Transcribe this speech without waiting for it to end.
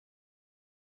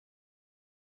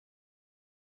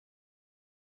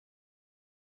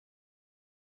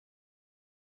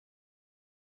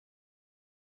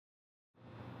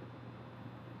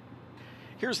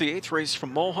Here's the 8th race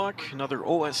from Mohawk, another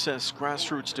OSS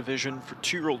grassroots division for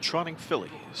 2-year-old trotting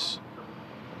fillies.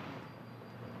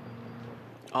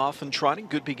 Off and trotting,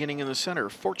 good beginning in the center.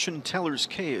 Fortune Teller's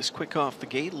K is quick off the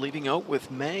gate, leaving out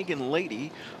with Mag and Lady.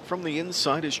 From the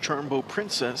inside is Charmbo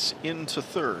Princess into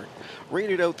third.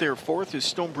 Rated out there fourth is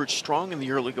Stonebridge Strong in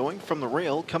the early going. From the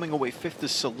rail, coming away fifth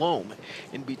is Salome.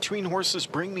 In between horses,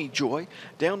 Bring Me Joy.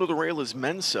 Down to the rail is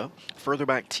Mensa. Further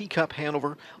back, Teacup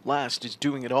Hanover. Last is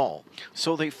Doing It All.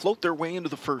 So they float their way into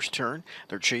the first turn.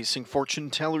 They're chasing Fortune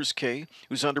Teller's K,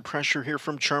 who's under pressure here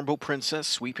from Charmbo Princess,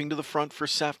 sweeping to the front for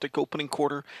Saftic opening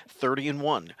quarter.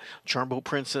 30-1. Charmbo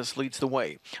Princess leads the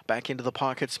way. Back into the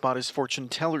pocket spot is Fortune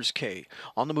Teller's K.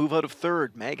 On the move out of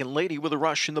third, Mag and Lady with a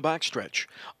rush in the backstretch.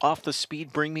 Off the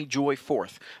speed, Bring Me Joy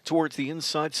fourth. Towards the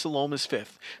inside, Salome is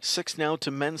fifth. Sixth now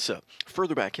to Mensa.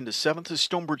 Further back into seventh is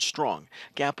Stonebridge Strong.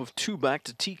 Gap of two back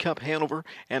to Teacup Hanover,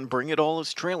 and Bring It All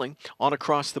is trailing. On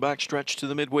across the backstretch to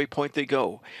the midway point they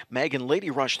go. Mag and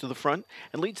Lady rush to the front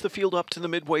and leads the field up to the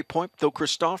midway point, though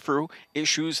Christopheru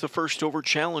issues the first over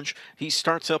challenge. He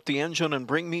starts up the engine and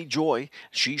Bring Me Joy.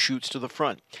 She shoots to the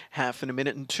front. Half in a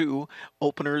minute and two.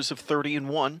 Openers of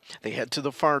 30-1. They head to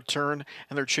the far turn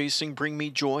and they're chasing Bring Me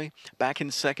Joy. Back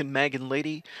in second, Mag and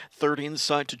Lady. Third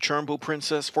inside to Charmbo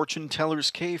Princess. Fortune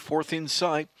Teller's K. Fourth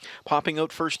inside. Popping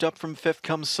out first up from fifth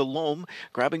comes Salome.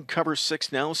 Grabbing cover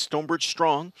six now, Stonebridge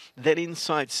Strong. Then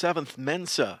inside seventh,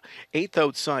 Mensa. Eighth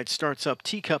outside starts up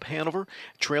Teacup Hanover.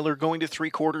 Trailer going to three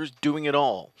quarters, Doing It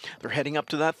All. They're heading up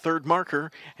to that third marker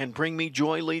and Bring Me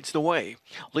Joy leads the way,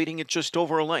 leading it just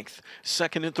over a length.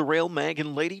 Second at the rail, Mag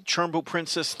and Lady. Charmbo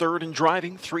Princess third and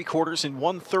driving, three quarters in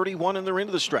 1:31, and they're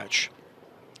into the stretch.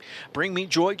 Bring Me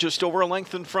Joy just over a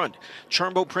length in front.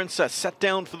 Charmbo Princess set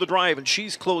down for the drive, and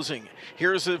she's closing.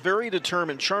 Here's a very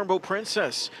determined Charmbo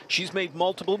Princess. She's made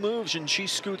multiple moves, and she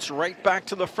scoots right back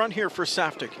to the front here for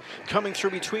Saftic. Coming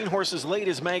through between horses late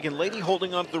is Mag and Lady.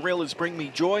 Holding onto the rail is Bring Me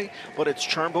Joy, but it's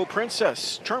Charmbo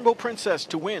Princess. Charmbo Princess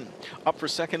to win. Up for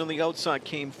second on the outside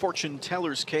came Fortune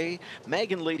Teller's K.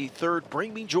 Mag and Lady third.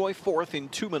 Bring Me Joy fourth in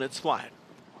 2 minutes flat.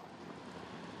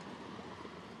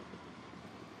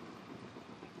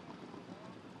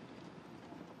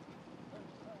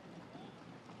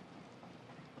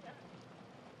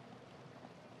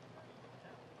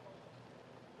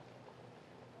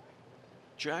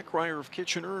 Jack Ryer of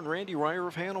Kitchener and Randy Ryer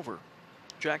of Hanover.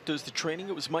 Jack does the training.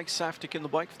 It was Mike Saftic in the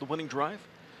bike for the winning drive.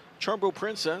 Charmbo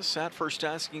Princess at first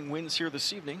asking wins here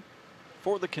this evening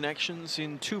for the connections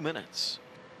in 2 minutes.